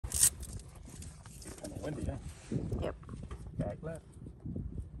Windy, huh? Yep. Back left.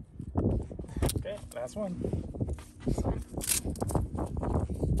 Okay, last one.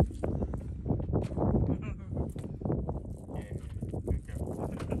 Yeah, good girl.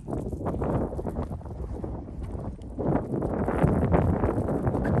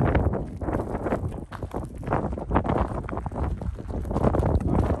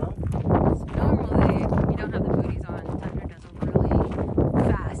 Normally, you don't have the booties on. Tundra does a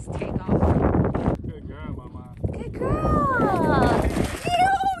really fast takeoff. Good girl, mama. Good girl!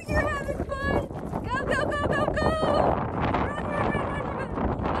 Ew, you're having fun! Go, go, go, go, go! Run, run, run, run, run!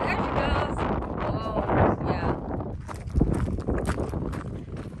 Oh, there she goes. Oh, yeah.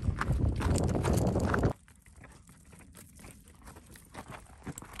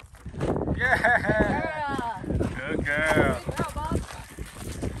 Yeah! Girl. Good girl. Good girl, Bob.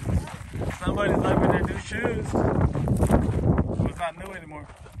 Somebody's loving their new shoes. It's not new anymore.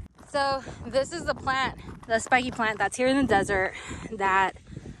 So this is the plant, the spiky plant that's here in the desert that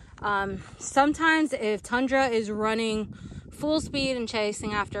sometimes if Tundra is running full speed and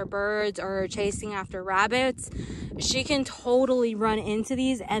chasing after birds or chasing after rabbits, she can totally run into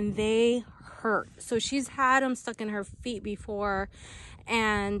these and they hurt. So she's had them stuck in her feet before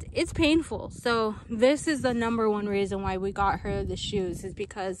and it's painful. So this is the #1 reason why we got her the shoes, is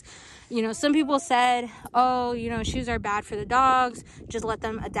because, you know, some people said, oh, you know, shoes are bad for the dogs, just let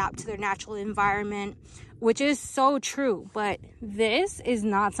them adapt to their natural environment, which is so true. But this is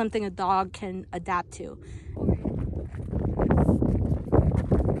not something a dog can adapt to.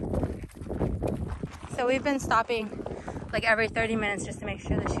 So we've been stopping like every 30 minutes just to make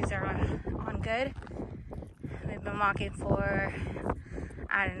sure the shoes are on good. We've been walking for,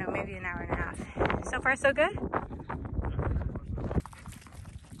 I don't know, maybe an hour and a half. So far, so good?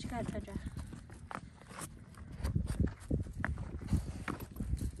 What you got, Tundra?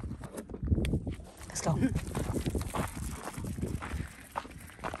 Let's go.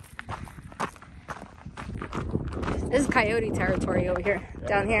 This is coyote territory over here. Yeah.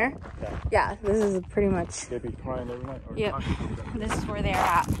 Down here? Yeah, this is pretty much... They be crying every night? Yep, this is where they're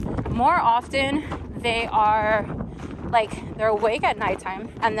at. More often, they are, like, they're awake at nighttime,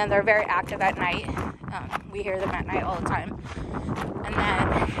 and then they're very active at night. We hear them at night all the time. And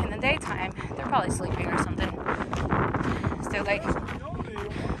then in the daytime, they're probably sleeping or something. So, like...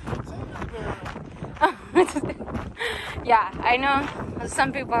 Yeah, I know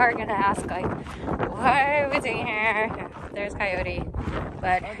some people are gonna ask, like, why are we doing here? There's coyote,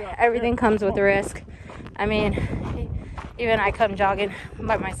 but everything comes with a risk. I mean, even I come jogging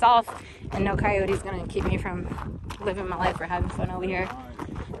by myself and no coyote's gonna keep me from living my life or having fun over here.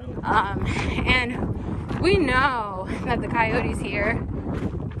 And we know that the coyotes here,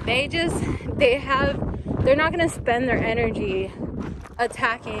 they're not gonna spend their energy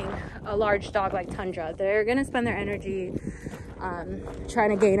attacking a large dog like Tundra. They're gonna spend their energy trying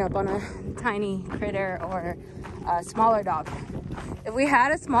to gain up on a tiny critter or a smaller dog. If we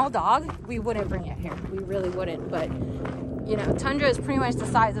had a small dog, we wouldn't bring it here. We really wouldn't. But you know, Tundra is pretty much the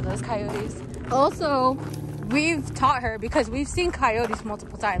size of those coyotes. Also, we've taught her, because we've seen coyotes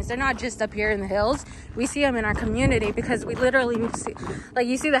multiple times. They're not just up here in the hills. We see them in our community because we literally see, like,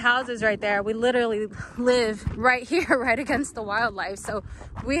 you see the houses right there. We literally live right here, right against the wildlife. So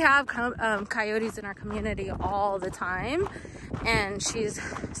we have coyotes in our community all the time. And she's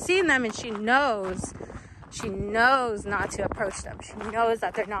seen them and she knows not to approach them. She knows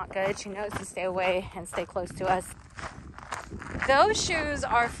that they're not good. She knows to stay away and stay close to us. Those shoes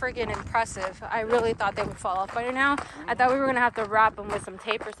are friggin' impressive. I really thought they would fall off by now. I thought we were gonna have to wrap them with some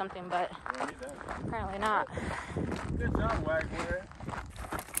tape or something, but apparently not. Good job, Wagner.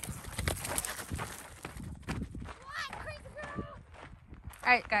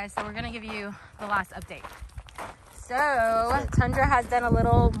 Alright guys, so we're gonna give you the last update. So, Tundra has done a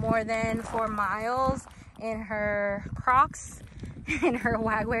little more than 4 miles in her Crocs, in her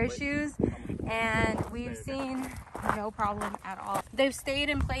Wagwear shoes, and we've seen no problem at all. They've stayed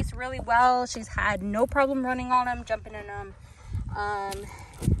in place really well. She's had no problem running on them, jumping in them.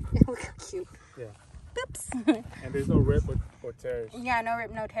 Look how cute. Yeah. Oops. And there's no rip or tears. Yeah, no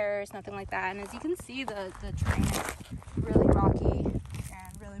rip, no tears, nothing like that. And as you can see, the terrain is really rocky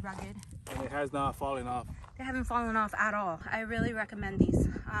and really rugged. And it has not fallen off. They haven't fallen off at all. I really recommend these.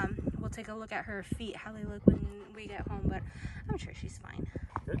 We'll take a look at her feet, how they look when we get home, but I'm sure she's fine.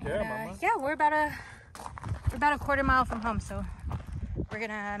 Good job, Mama. Yeah, we're about a quarter mile from home, so we're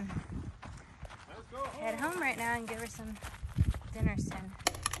gonna head home right now and give her some dinner soon.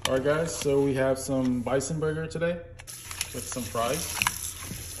 All right, guys. So we have some bison burger today with some fries.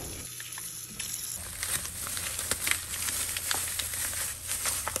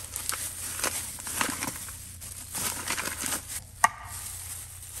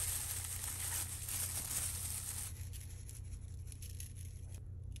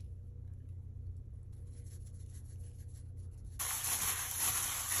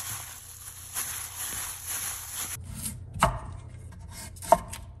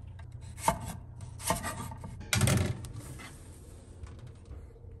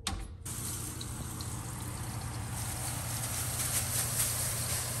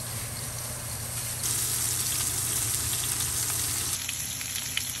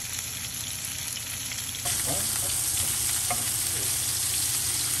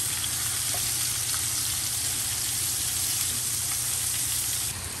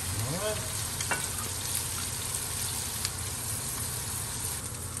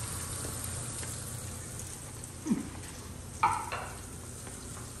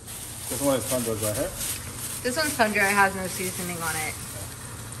 This one is Tundra's right here. This one's Tundra. It has no seasoning on it.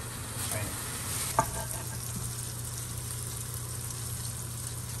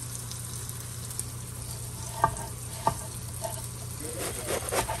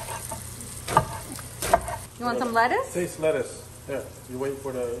 You want some lettuce? Taste lettuce. Here, you wait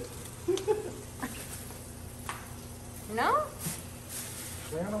for the... No?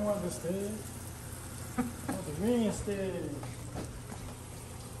 I don't want this thing. I want the green stick.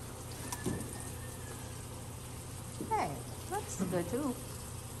 Hey, that's good too.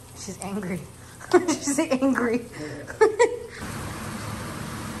 She's angry. She's angry.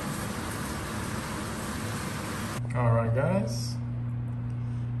 All right, guys.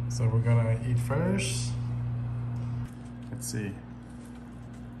 So we're gonna eat first. Let's see.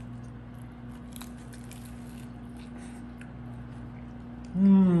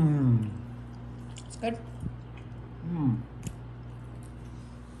 Mmm. It's good. Mmm.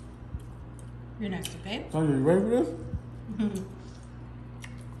 You're next, okay? So you ready for this? Mmm.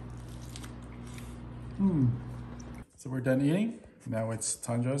 So we're done eating. Now it's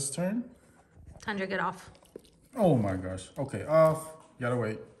Tundra's turn. Tundra, get off. Oh my gosh. Okay, off. You gotta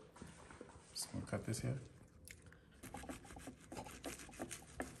wait. Just gonna cut this here.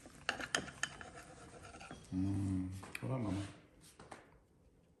 Hold on, Mama.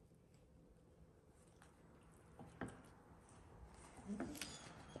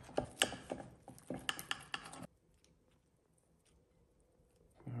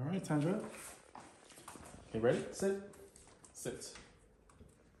 All right, Tundra. Okay, ready? Sit. Sit.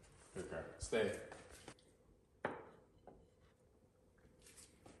 Good girl. Stay.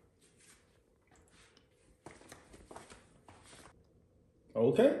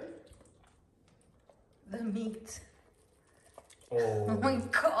 Okay. The meat. Oh. Oh my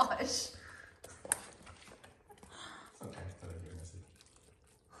gosh. It's okay.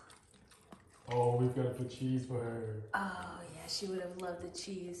 Oh, we've got to put cheese for her. Oh yeah, she would have loved the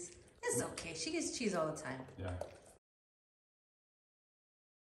cheese. It's okay. She gets cheese all the time. Yeah.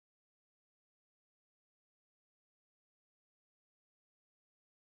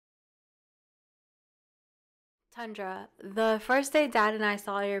 Tundra, the first day Dad and I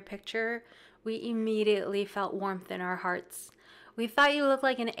saw your picture, we immediately felt warmth in our hearts. We thought you looked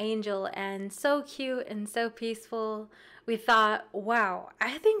like an angel and so cute and so peaceful. We thought, wow,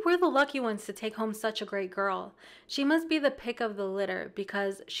 I think we're the lucky ones to take home such a great girl. She must be the pick of the litter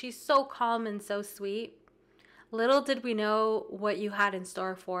because she's so calm and so sweet. Little did we know what you had in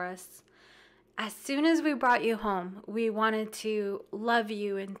store for us. As soon as we brought you home, we wanted to love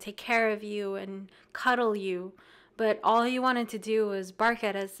you and take care of you and cuddle you, but all you wanted to do was bark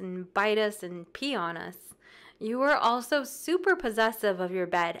at us and bite us and pee on us. You were also super possessive of your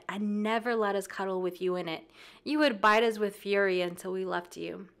bed and never let us cuddle with you in it. You would bite us with fury until we left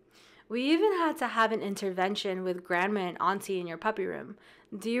you. We even had to have an intervention with Grandma and Auntie in your puppy room.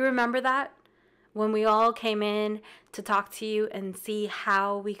 Do you remember that? When we all came in to talk to you and see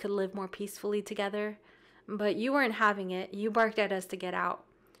how we could live more peacefully together. But you weren't having it. You barked at us to get out.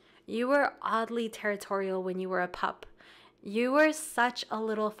 You were oddly territorial when you were a pup. You were such a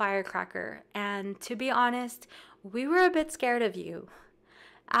little firecracker. And to be honest, we were a bit scared of you.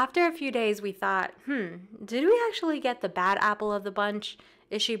 After a few days, we thought, did we actually get the bad apple of the bunch?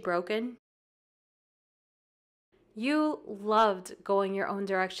 Is she broken? You loved going your own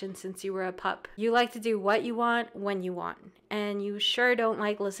direction since you were a pup. You like to do what you want when you want. And you sure don't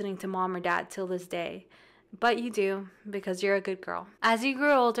like listening to Mom or Dad till this day. But you do, because you're a good girl. As you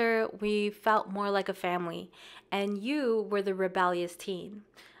grew older, we felt more like a family. And you were the rebellious teen.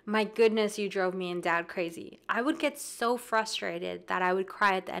 My goodness, you drove me and Dad crazy. I would get so frustrated that I would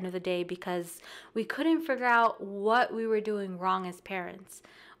cry at the end of the day because we couldn't figure out what we were doing wrong as parents.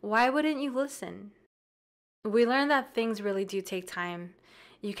 Why wouldn't you listen? We learned that things really do take time.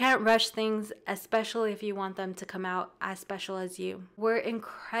 You can't rush things, especially if you want them to come out as special as you. We're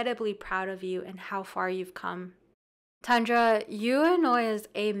incredibly proud of you and how far you've come. Tundra, you annoy us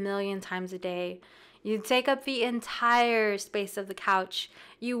 1,000,000 times a day. You take up the entire space of the couch.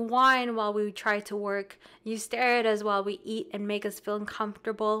 You whine while we try to work. You stare at us while we eat and make us feel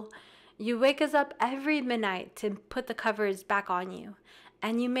uncomfortable. You wake us up every midnight to put the covers back on you.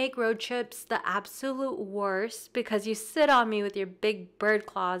 And you make road trips the absolute worst because you sit on me with your big bird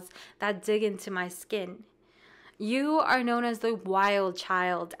claws that dig into my skin. You are known as the wild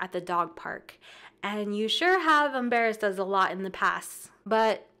child at the dog park, and you sure have embarrassed us a lot in the past.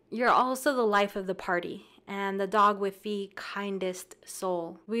 But you're also the life of the party and the dog with the kindest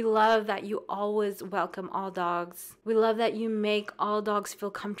soul. We love that you always welcome all dogs. We love that you make all dogs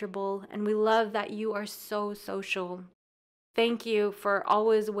feel comfortable, and we love that you are so social. Thank you for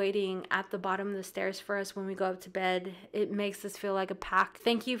always waiting at the bottom of the stairs for us when we go up to bed. It makes us feel like a pack.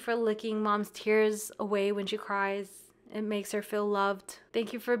 Thank you for licking mom's tears away when she cries. It makes her feel loved.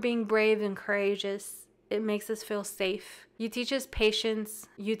 Thank you for being brave and courageous. It makes us feel safe. You teach us patience.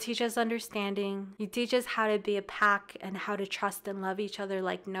 You teach us understanding. You teach us how to be a pack and how to trust and love each other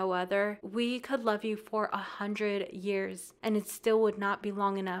like no other. We could love you for 100 years and it still would not be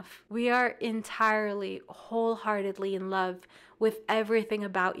long enough. We are entirely, wholeheartedly in love with everything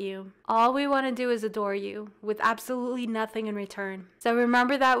about you. All we want to do is adore you with absolutely nothing in return. So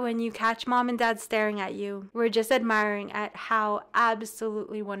remember that when you catch mom and dad staring at you, we're just admiring at how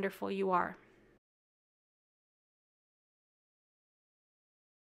absolutely wonderful you are.